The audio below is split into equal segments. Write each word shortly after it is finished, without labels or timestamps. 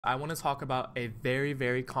I want to talk about a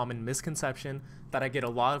very common misconception that I get a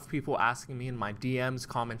lot of people asking me in my DMs,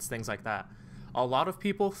 comments, things like that. A lot of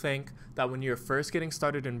people think that when you're first getting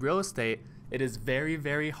started in real estate, it is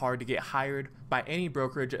very hard to get hired by any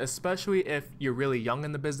brokerage, especially if you're really young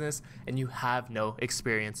in the business and you have no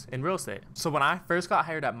experience in real estate. So when I first got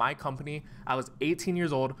hired at my company, I was 18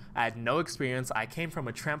 years old. I had no experience. I came from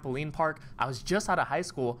a trampoline park. I was just out of high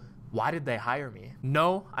school. Why did they hire me?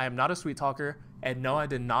 No, I am not a sweet talker. And no, I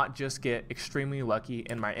did not just get extremely lucky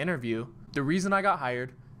in my interview. The reason I got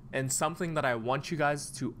hired, and something that I want you guys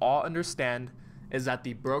to all understand, is that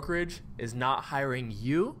the brokerage is not hiring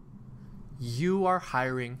you. You are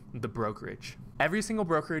hiring the brokerage. Every single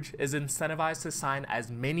brokerage is incentivized to sign as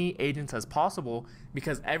many agents as possible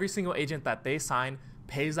because every single agent that they sign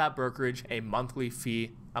pays that brokerage a monthly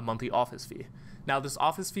fee, a monthly office fee. Now, this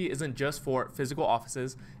office fee isn't just for physical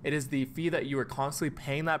offices. It is the fee that you are constantly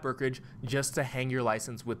paying that brokerage just to hang your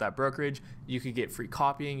license with that brokerage. You can get free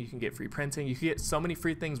copying, you can get free printing, you can get so many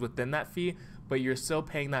free things within that fee, but you're still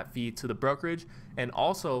paying that fee to the brokerage. And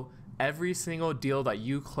also, every single deal that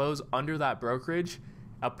you close under that brokerage,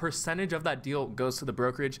 a percentage of that deal goes to the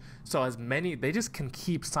brokerage. So they just can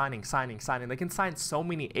keep signing. They can sign so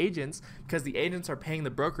many agents because the agents are paying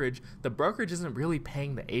the brokerage. The brokerage isn't really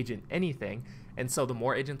paying the agent anything. And so the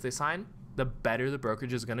more agents they sign, the better the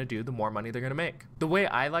brokerage is going to do, the more money they're going to make. The way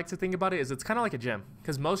I like to think about it is it's kind of like a gym,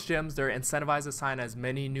 because most gyms, they're incentivized to sign as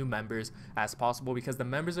many new members as possible because the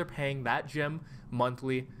members are paying that gym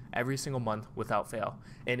monthly every single month without fail.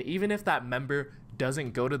 And even if that member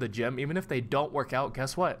doesn't go to the gym, even if they don't work out,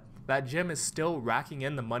 guess what? That gym is still racking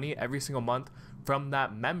in the money every single month from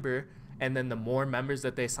that member. And then the more members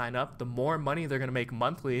that they sign up, the more money they're going to make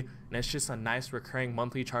monthly. And it's just a nice recurring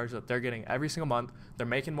monthly charge that they're getting every single month. They're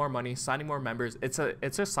making more money, signing more members. It's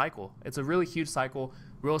a cycle. It's a really huge cycle.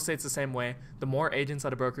 Real estate's the same way. The more agents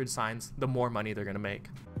that a brokerage signs, the more money they're going to make.